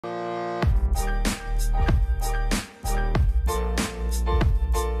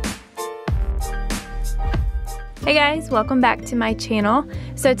Hey guys, welcome back to my channel.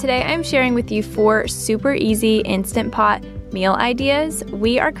 So today I'm sharing with you 4 super easy Instant Pot meal ideas.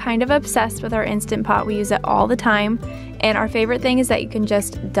 We are kind of obsessed with our Instant Pot. We use it all the time, and our favorite thing is that you can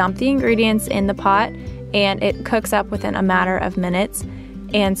just dump the ingredients in the pot and it cooks up within a matter of minutes.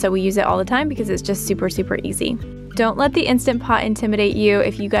 And so we use it all the time because it's just super easy. Don't let the Instant Pot intimidate you.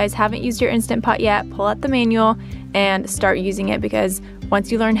 If you guys haven't used your Instant Pot yet, pull out the manual and start using it, because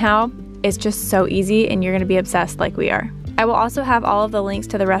once you learn how, it's just so easy and you're gonna be obsessed like we are. I will also have all of the links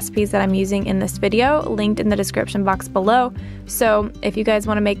to the recipes that I'm using in this video linked in the description box below. So if you guys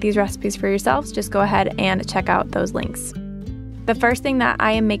wanna make these recipes for yourselves, just go ahead and check out those links. The first thing that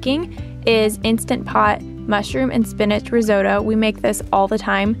I am making is Instant Pot mushroom and spinach risotto. We make this all the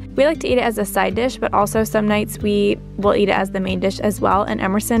time. We like to eat it as a side dish, but also some nights we will eat it as the main dish as well, and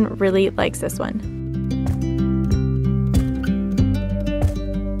Emerson really likes this one.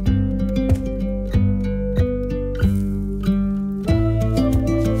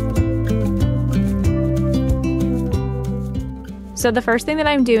 So the first thing that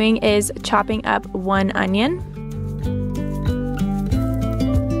I'm doing is chopping up 1 onion.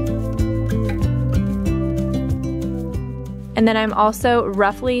 And then I'm also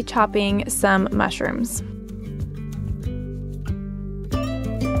roughly chopping some mushrooms.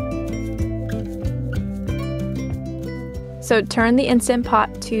 So turn the Instant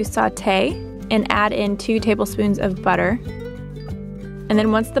Pot to saute and add in 2 tablespoons of butter. And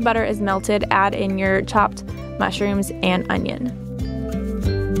then once the butter is melted, add in your chopped mushrooms and onion.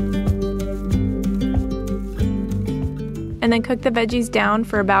 And then cook the veggies down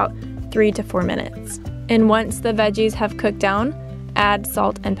for about 3 to 4 minutes. And once the veggies have cooked down, add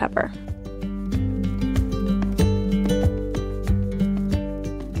salt and pepper.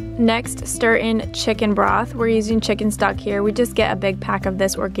 Next, stir in chicken broth. We're using chicken stock here. We just get a big pack of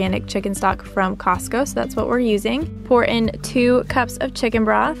this organic chicken stock from Costco, so that's what we're using. Pour in 2 cups of chicken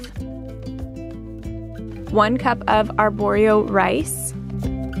broth, 1 cup of arborio rice,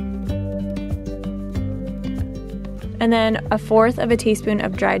 and then 1/4 of a teaspoon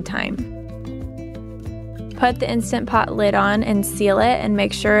of dried thyme. Put the Instant Pot lid on and seal it, and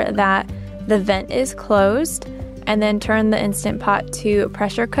make sure that the vent is closed, and then turn the Instant Pot to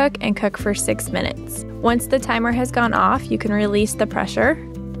pressure cook and cook for 6 minutes. Once the timer has gone off, you can release the pressure.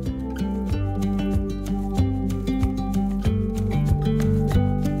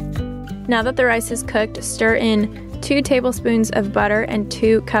 Now that the rice is cooked, stir in 2 tablespoons of butter and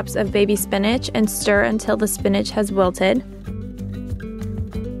 2 cups of baby spinach, and stir until the spinach has wilted.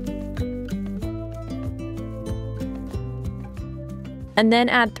 And then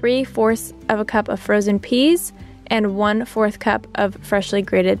add 3/4 of a cup of frozen peas and 1/4 cup of freshly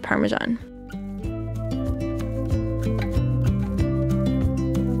grated Parmesan.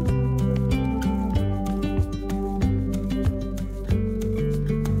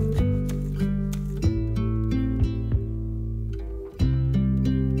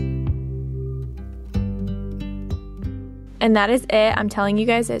 And that is it. I'm telling you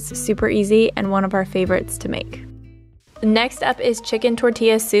guys, it's super easy and one of our favorites to make. Next up is chicken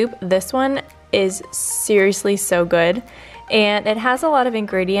tortilla soup. This one is seriously so good, and it has a lot of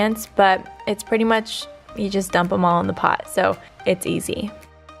ingredients, but it's pretty much, you just dump them all in the pot, so it's easy.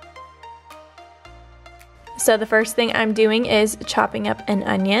 So the first thing I'm doing is chopping up an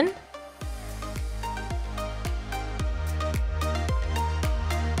onion.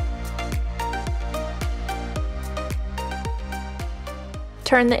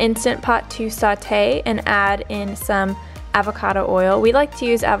 Turn the Instant Pot to saute and add in some avocado oil. We like to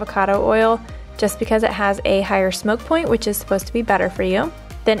use avocado oil just because it has a higher smoke point, which is supposed to be better for you.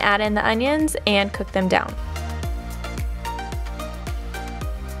 Then add in the onions and cook them down.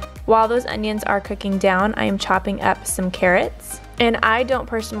 While those onions are cooking down, I am chopping up some carrots. And I don't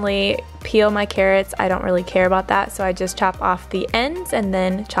personally peel my carrots. I don't really care about that, so I just chop off the ends and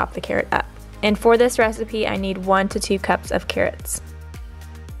then chop the carrot up. And for this recipe, I need 1 to 2 cups of carrots.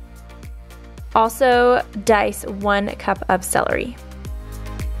 Also, dice 1 cup of celery.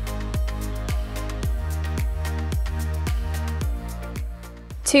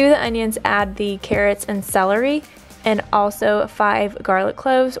 To the onions, add the carrots and celery, and also 5 garlic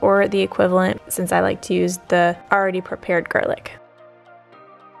cloves, or the equivalent, since I like to use the already prepared garlic.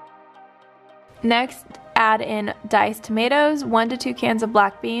 Next, add in diced tomatoes, 1 to 2 cans of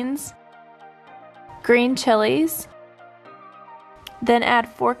black beans, green chilies. Then add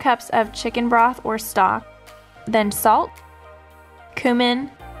 4 cups of chicken broth or stock, then salt,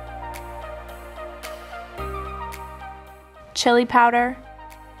 cumin, chili powder,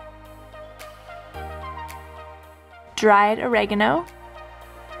 dried oregano,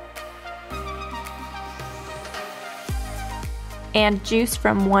 and juice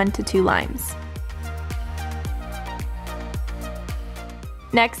from 1 to 2 limes.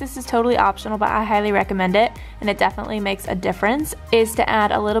 Next, this is totally optional, but I highly recommend it, and it definitely makes a difference, is to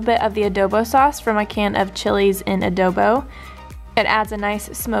add a little bit of the adobo sauce from a can of chilies in adobo. It adds a nice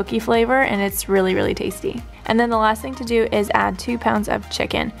smoky flavor, and it's really, really tasty. And then the last thing to do is add 2 pounds of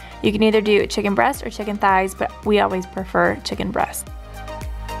chicken. You can either do chicken breast or chicken thighs, but we always prefer chicken breast.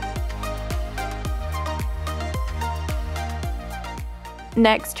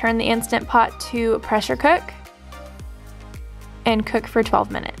 Next, turn the Instant Pot to pressure cook and cook for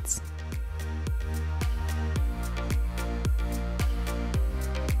 12 minutes.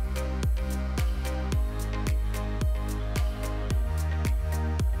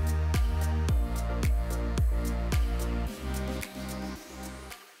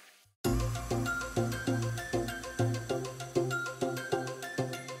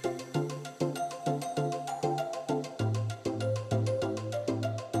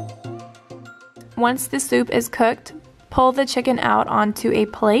 Once the soup is cooked, pull the chicken out onto a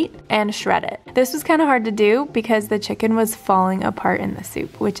plate and shred it. This was kind of hard to do because the chicken was falling apart in the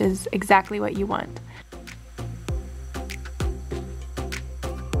soup, which is exactly what you want.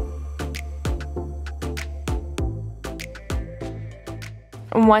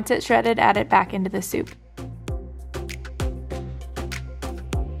 Once it's shredded, add it back into the soup.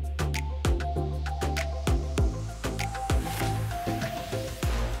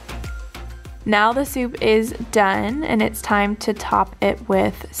 Now the soup is done, and it's time to top it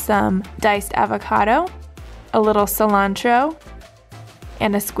with some diced avocado, a little cilantro,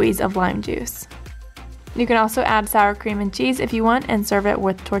 and a squeeze of lime juice. You can also add sour cream and cheese if you want, and serve it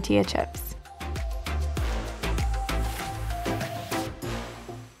with tortilla chips.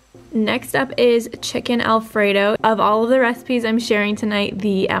 Next up is chicken Alfredo. Of all of the recipes I'm sharing tonight,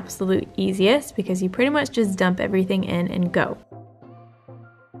 the absolute easiest, because you pretty much just dump everything in and go.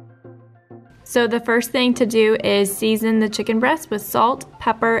 So the first thing to do is season the chicken breast with salt,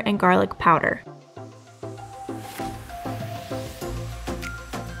 pepper, and garlic powder.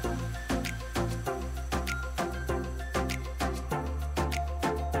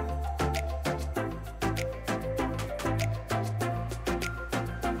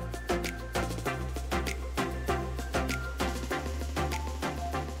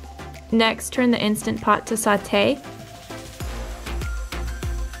 Next, turn the Instant Pot to saute.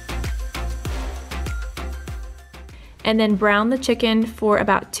 And then brown the chicken for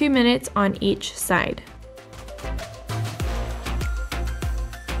about 2 minutes on each side.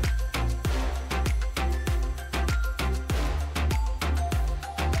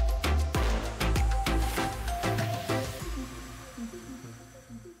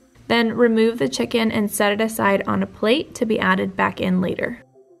 Then remove the chicken and set it aside on a plate to be added back in later.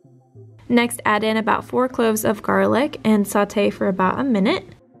 Next, add in about 4 cloves of garlic and saute for about a minute.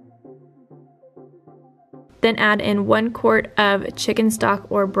 Then add in 1 quart of chicken stock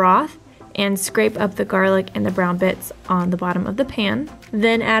or broth and scrape up the garlic and the brown bits on the bottom of the pan.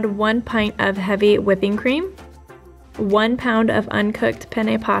 Then add 1 pint of heavy whipping cream, 1 pound of uncooked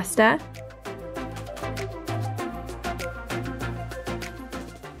penne pasta,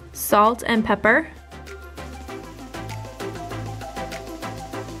 salt and pepper,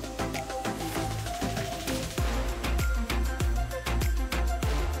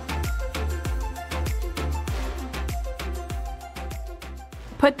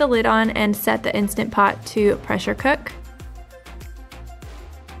 put the lid on and set the Instant Pot to pressure cook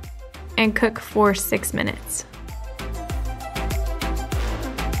and cook for 6 minutes.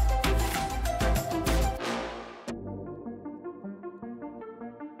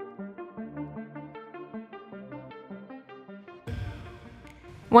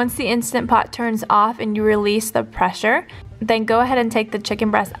 Once the Instant Pot turns off and you release the pressure, then go ahead and take the chicken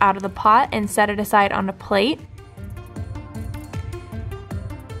breast out of the pot and set it aside on a plate.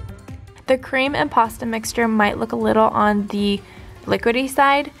 The cream and pasta mixture might look a little on the liquidy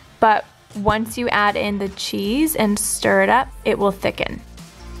side, but once you add in the cheese and stir it up, it will thicken.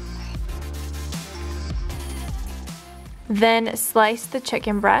 Then slice the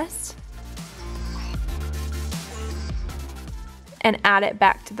chicken breast and add it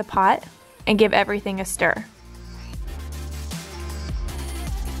back to the pot and give everything a stir.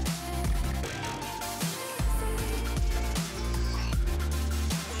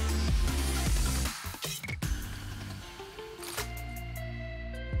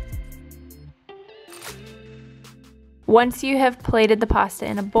 Once you have plated the pasta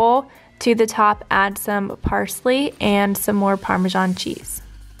in a bowl, to the top add some parsley and some more Parmesan cheese.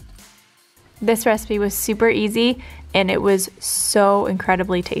 This recipe was super easy and it was so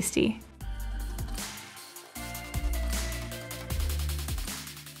incredibly tasty.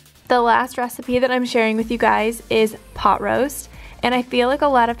 The last recipe that I'm sharing with you guys is pot roast, and I feel like a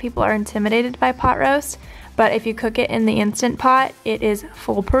lot of people are intimidated by pot roast, but if you cook it in the Instant Pot, it is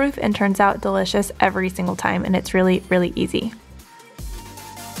foolproof and turns out delicious every single time, and it's really, really easy.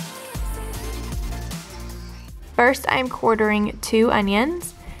 First, I'm quartering 2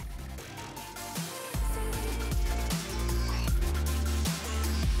 onions.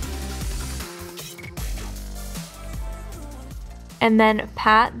 And then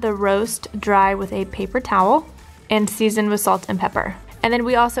pat the roast dry with a paper towel and season with salt and pepper. And then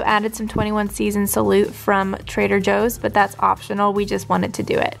we also added some 21 Seasons Salute from Trader Joe's, but that's optional, we just wanted to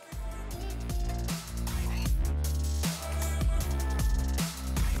do it.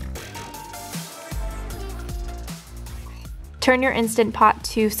 Turn your Instant Pot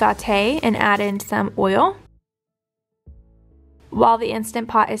to saute and add in some oil. While the Instant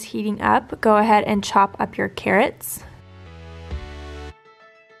Pot is heating up, go ahead and chop up your carrots.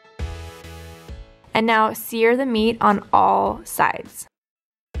 And now sear the meat on all sides.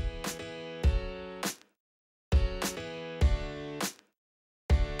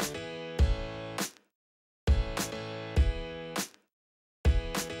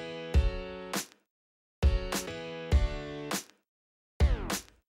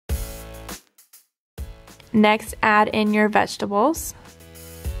 Next, add in your vegetables.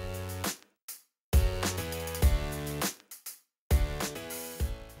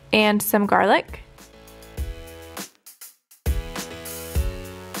 And some garlic.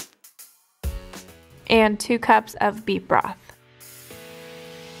 And 2 cups of beef broth.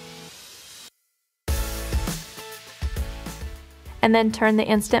 And then turn the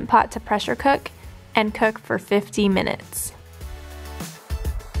Instant Pot to pressure cook and cook for 50 minutes.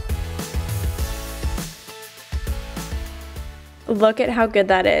 Look at how good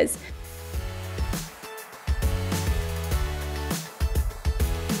that is.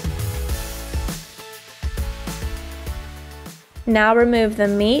 Now remove the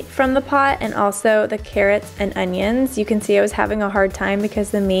meat from the pot and also the carrots and onions. You can see I was having a hard time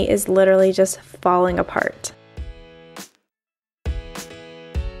because the meat is literally just falling apart.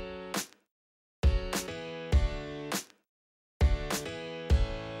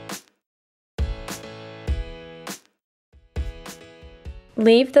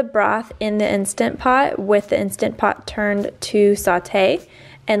 Leave the broth in the Instant Pot with the Instant Pot turned to saute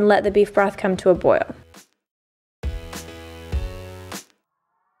and let the beef broth come to a boil.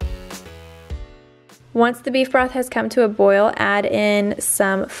 Once the beef broth has come to a boil, add in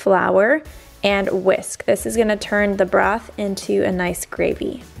some flour and whisk. This is going to turn the broth into a nice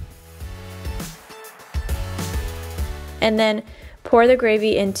gravy. And then pour the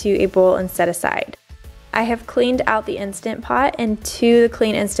gravy into a bowl and set aside. I have cleaned out the Instant Pot, and to the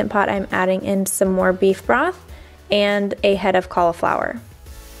clean Instant Pot I'm adding in some more beef broth and a head of cauliflower.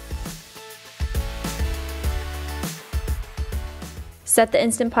 Set the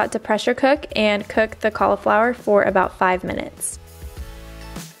Instant Pot to pressure cook and cook the cauliflower for about 5 minutes.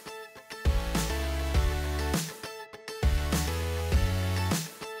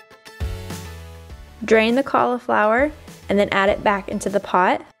 Drain the cauliflower and then add it back into the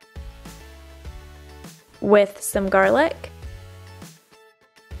pot with some garlic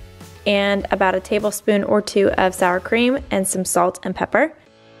and about a tablespoon or 2 of sour cream and some salt and pepper.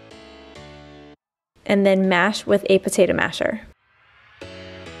 And then mash with a potato masher.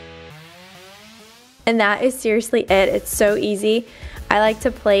 And that is seriously it. It's so easy. I like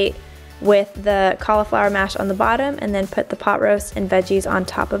to plate with the cauliflower mash on the bottom and then put the pot roast and veggies on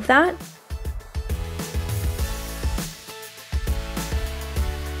top of that.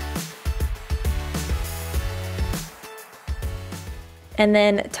 And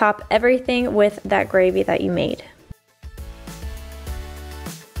then top everything with that gravy that you made.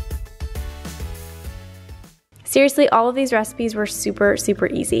 Seriously, all of these recipes were super, super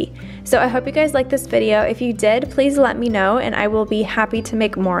easy. So I hope you guys liked this video. If you did, please let me know and I will be happy to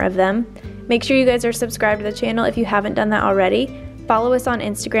make more of them. Make sure you guys are subscribed to the channel if you haven't done that already. Follow us on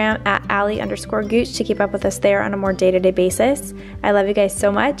Instagram at allie_gooch to keep up with us there on a more day-to-day basis. I love you guys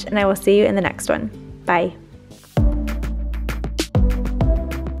so much and I will see you in the next one. Bye.